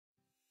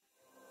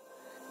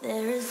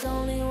There is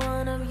only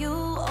one of you,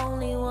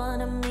 only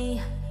one of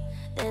me.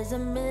 There's a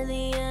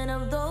million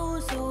of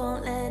those who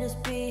won't let us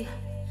be.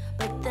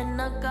 But they're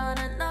not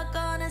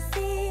gonna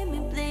see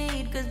me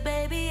bleed. Cause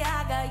baby,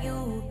 I got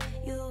you.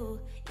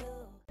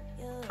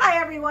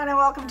 Hi everyone and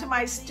welcome to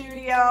my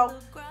studio.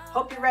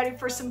 Hope you're ready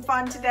for some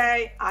fun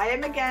today. I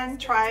am again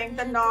trying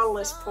the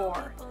Nautilus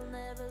pour.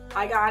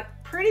 I got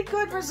pretty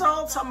good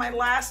results on my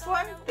last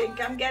one.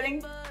 Think I'm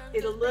getting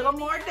it a little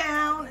more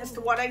down as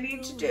to what I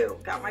need to do.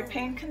 Got my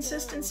paint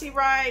consistency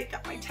right,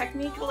 got my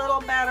technique a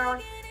little better.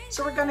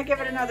 So we're gonna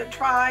give it another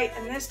try,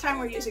 and this time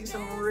we're using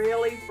some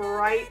really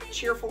bright,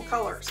 cheerful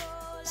colors.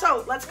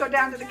 So let's go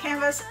down to the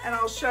canvas and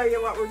I'll show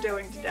you what we're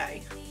doing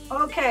today.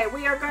 Okay,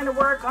 we are going to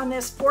work on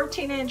this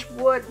 14-inch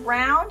wood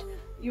round.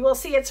 You will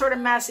see it's sort of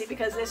messy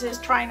because this is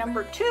try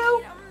number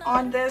 2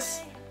 on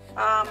this.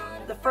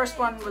 The first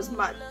one was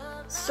mud.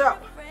 So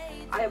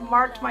I have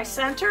marked my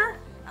center,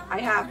 I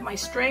have my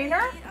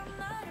strainer,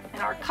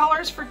 and our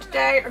colors for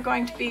today are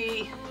going to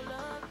be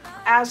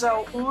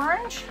Azo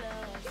Orange,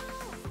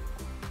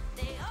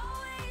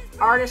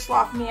 Artist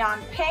Loft Neon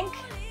Pink,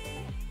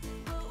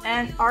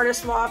 and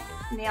Artist Loft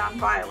Neon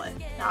Violet.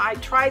 Now I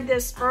tried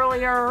this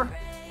earlier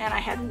and I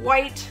had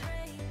white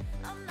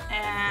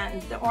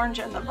and the orange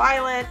and the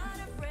violet,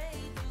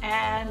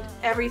 and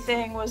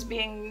everything was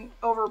being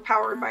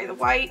overpowered by the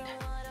white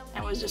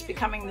and was just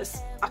becoming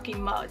this mucky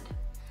mud.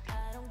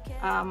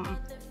 I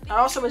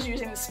also was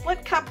using the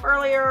split cup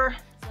earlier,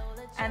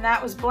 and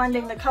that was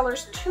blending the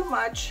colors too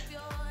much,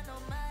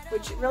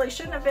 which it really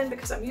shouldn't have been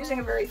because I'm using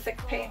a very thick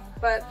paint,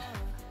 but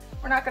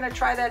we're not going to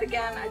try that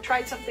again. I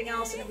tried something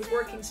else and it was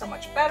working so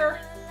much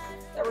better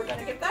that we're going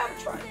to give that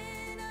a try,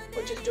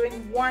 which is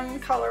doing one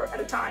color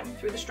at a time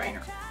through the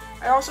strainer.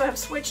 I also have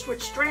switched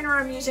which strainer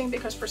I'm using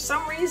because for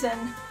some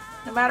reason,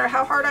 no matter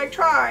how hard I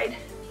tried,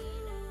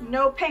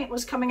 no paint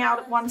was coming out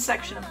at one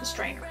section of the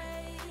strainer.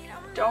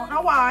 Don't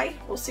know why.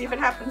 We'll see if it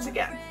happens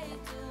again.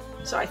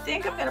 So I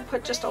think I'm going to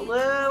put just a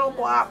little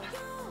blop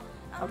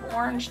of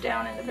orange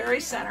down in the very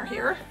center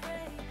here,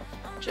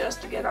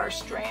 just to get our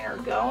strainer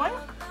going.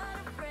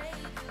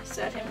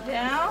 Set him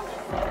down.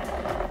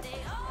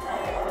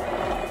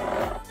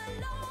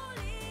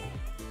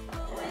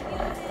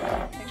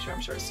 Make sure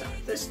I'm sort of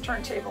centered. This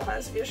turntable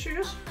has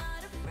issues,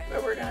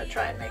 but we're going to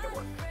try and make it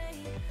work.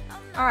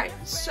 Alright,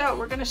 so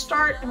we're going to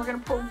start and we're going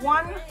to pour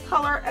one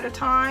color at a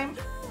time.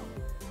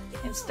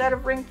 Instead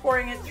of ring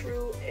pouring it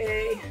through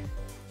a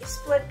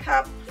split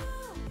cup,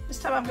 this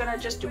time I'm going to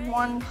just do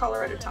one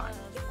color at a time.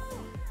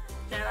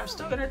 And I'm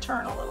still going to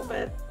turn a little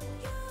bit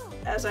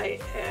as I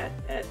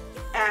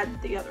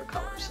add the other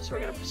colors. So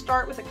we're going to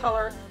start with a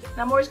color, and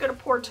I'm always going to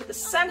pour to the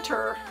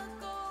center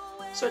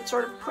so it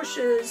sort of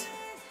pushes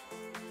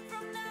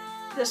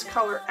this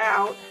color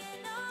out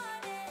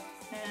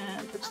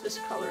and puts this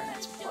color in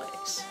its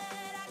place.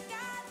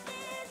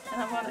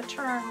 And I'm going to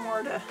turn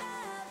more to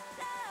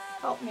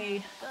help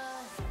me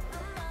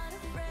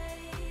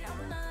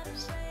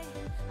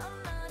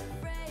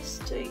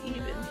stay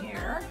even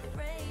here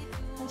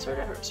and sort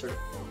of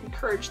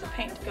encourage the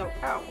paint to go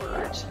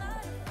outwards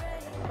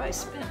by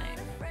spinning.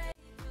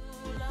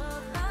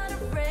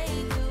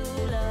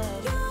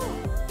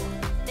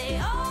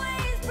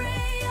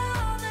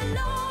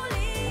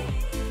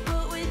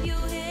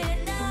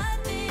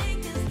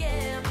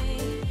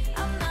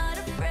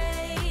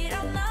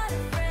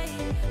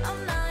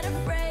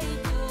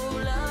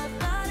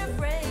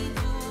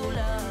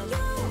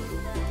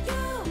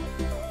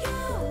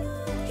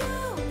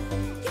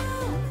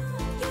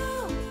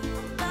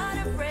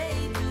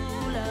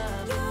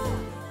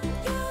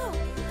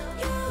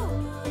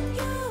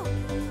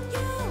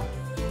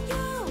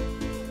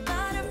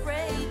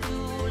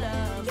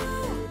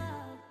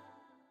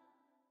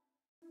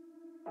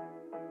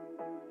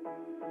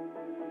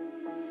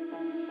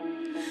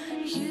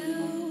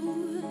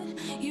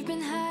 You've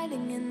been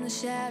hiding in the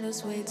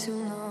shadows way too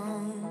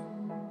long.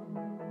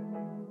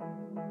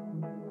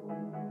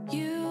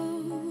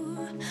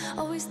 You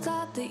always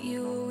thought that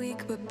you were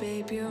weak, but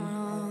babe, you're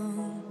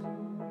wrong.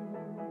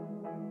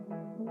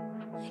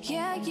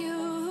 Yeah,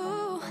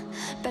 you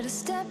better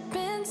step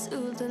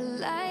into the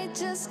light,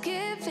 just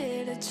give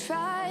it a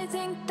try.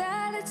 Think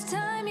that it's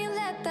time you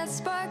let that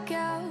spark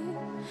out.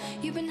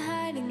 You've been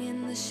hiding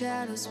in the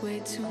shadows way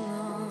too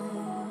long.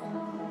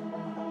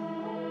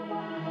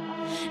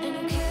 And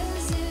who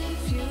cares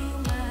if you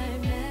might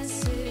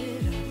mess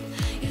it up?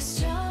 You're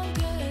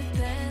stronger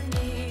than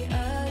the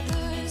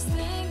others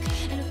think.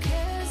 And who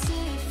cares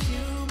if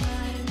you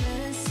might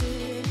mess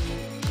it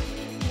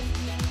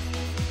up?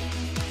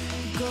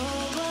 Go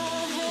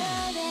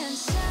ahead and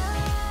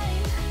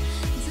shine,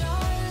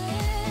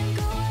 darling.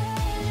 Go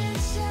ahead and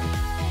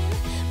shine,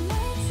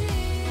 my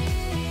dear.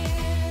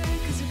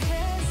 'Cause who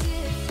cares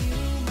if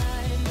you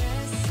might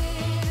mess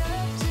it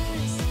up?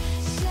 Just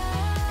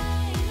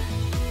shine.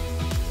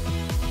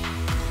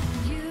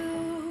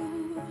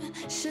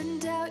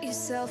 Shouldn't doubt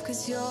yourself,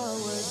 'cause you're a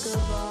work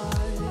of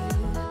art.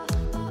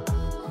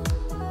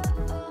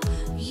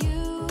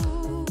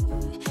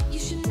 You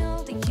should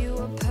know that you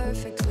are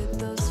perfect with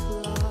those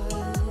flaws.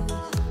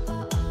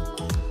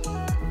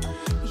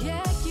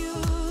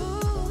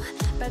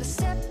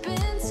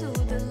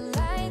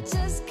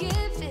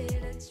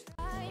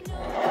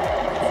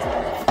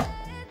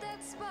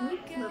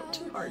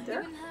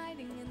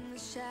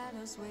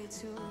 A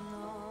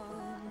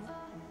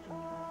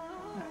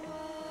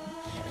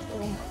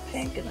little more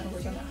pink, and then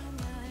we're gonna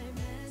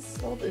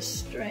pull this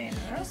strainer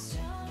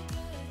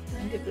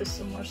and give this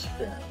some more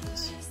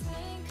spins.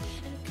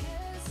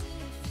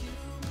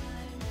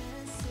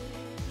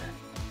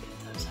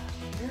 Get those out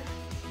of here.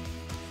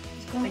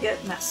 It's gonna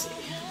get messy.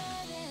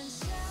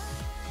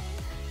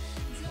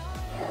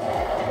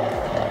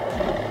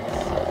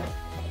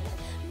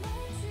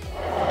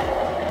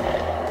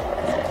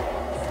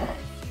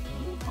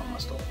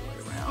 Almost all the way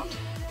around.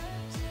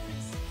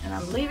 And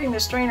I'm leaving the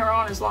strainer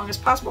on as long as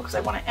possible because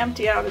I want to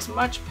empty out as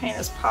much paint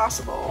as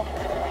possible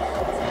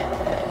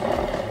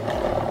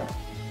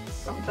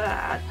from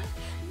that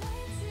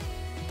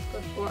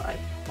before I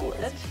pull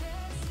it.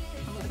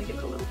 I'm going to give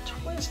it a little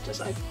twist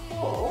as I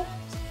pull.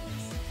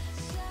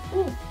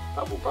 Ooh,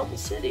 Bubble Bubble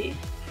City.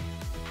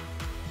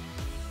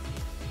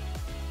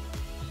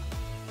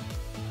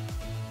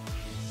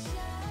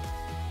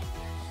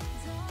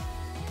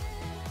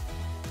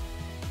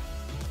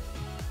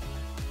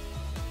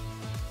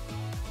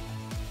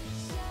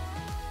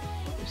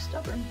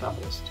 Stubborn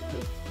bubbles too.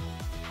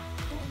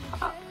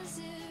 Pop.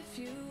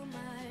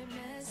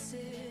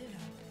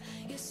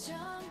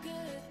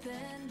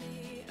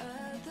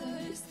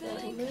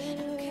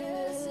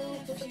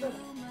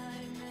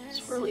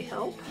 Swirly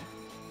help.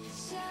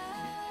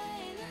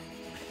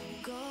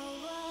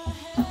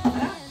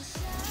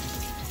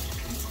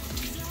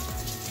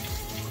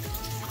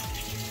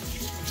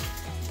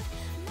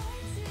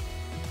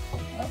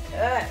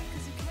 Okay.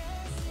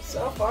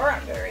 So far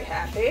I'm very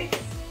happy.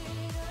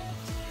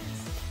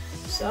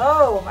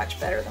 So much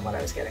better than what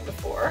I was getting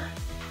before.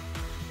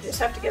 I just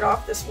have to get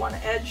off this one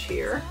edge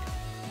here.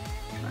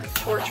 I'm going to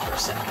torch for a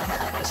second here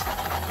because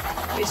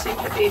we seem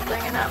to be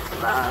bringing up a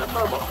lot of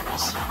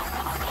bubbles.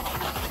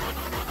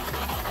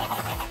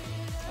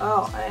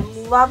 Oh,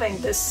 I'm loving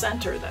this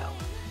center though.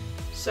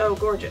 So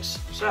gorgeous.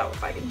 So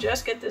if I can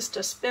just get this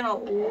to spin a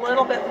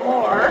little bit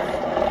more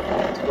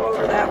to go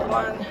over that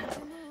one,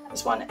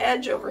 this one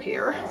edge over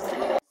here.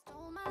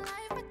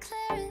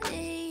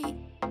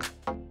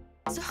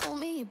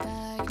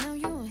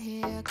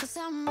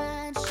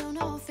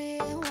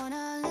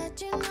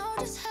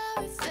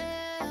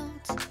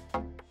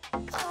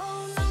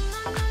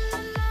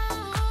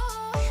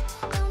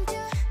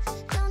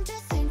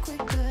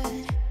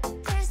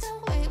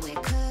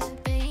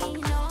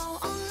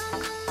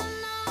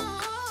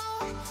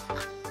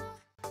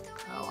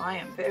 I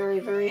am very,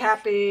 very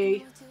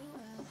happy.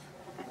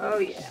 Oh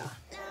yeah.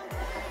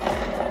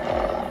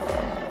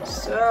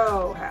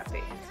 So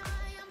happy.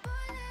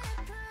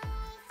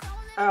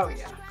 Oh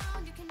yeah.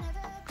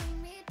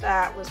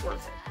 That was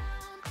worth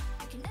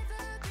it.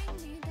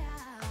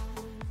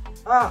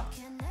 Oh,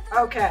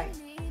 okay.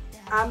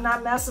 I'm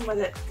not messing with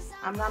it.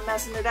 I'm not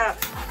messing it up.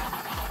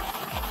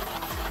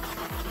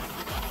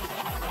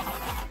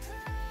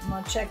 I'm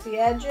gonna check the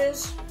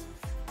edges.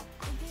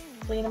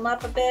 Clean them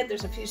up a bit.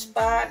 There's a few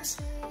spots.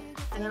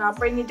 And then I'll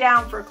bring you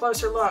down for a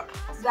closer look.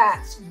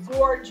 That's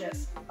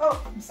gorgeous.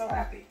 Oh, I'm so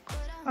happy.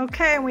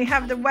 Okay, and we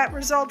have the wet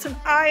results, and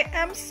I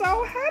am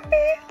so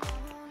happy.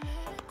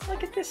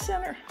 Look at this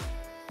center.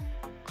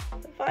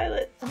 The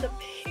violet and the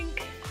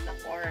pink and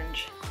the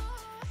orange.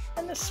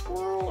 And the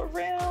swirl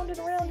around and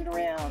around and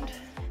around.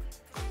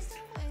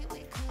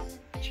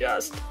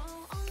 Just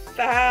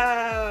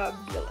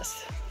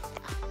fabulous.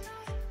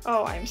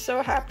 Oh, I'm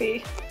so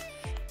happy.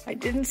 I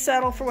didn't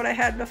settle for what I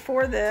had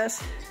before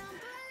this.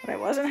 What I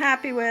wasn't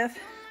happy with,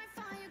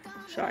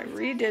 so I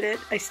redid it.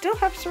 I still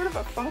have sort of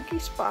a funky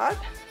spot.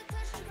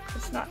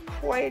 It's not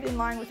quite in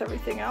line with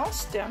everything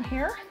else down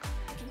here,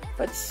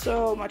 but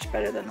so much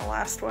better than the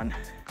last one.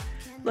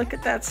 Look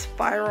at that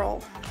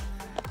spiral.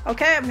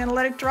 Okay, I'm gonna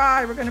let it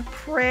dry. We're gonna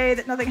pray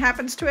that nothing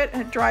happens to it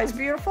and it dries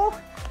beautiful,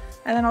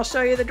 and then I'll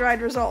show you the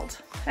dried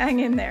result. Hang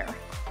in there.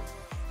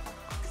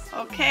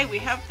 Okay, we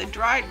have the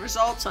dried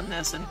results on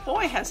this, and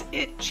boy has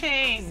it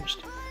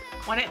changed.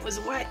 When it was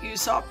wet, you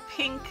saw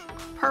pink,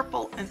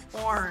 purple, and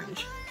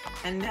orange.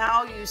 And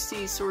now you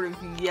see sort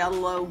of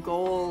yellow,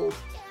 gold,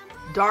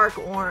 dark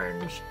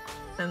orange,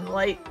 and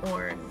light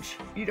orange.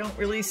 You don't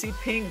really see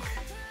pink.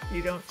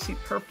 You don't see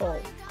purple.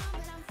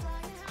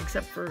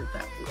 Except for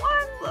that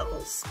one little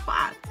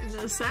spot in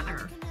the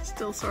center.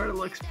 Still sort of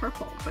looks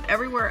purple. But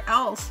everywhere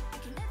else,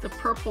 the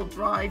purple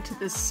dried to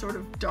this sort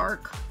of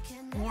dark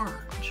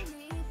orange.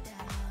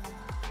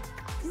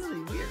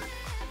 Really weird.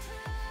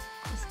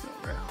 Let's go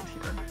around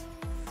here.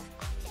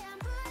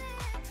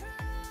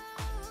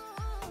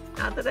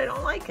 Not that I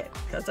don't like it,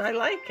 because I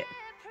like it,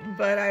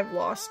 but I've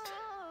lost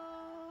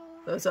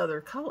those other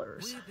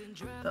colors.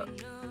 The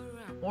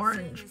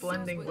orange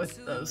blending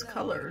with those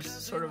colors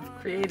sort of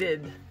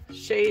created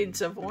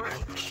shades of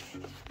orange,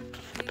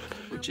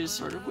 which is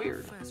sort of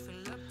weird.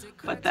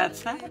 But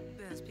that's that.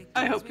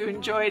 I hope you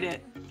enjoyed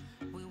it.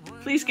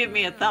 Please give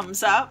me a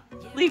thumbs up,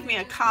 leave me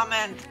a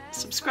comment,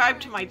 subscribe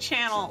to my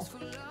channel,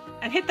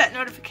 and hit that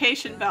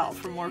notification bell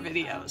for more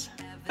videos.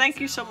 Thank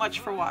you so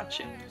much for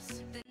watching.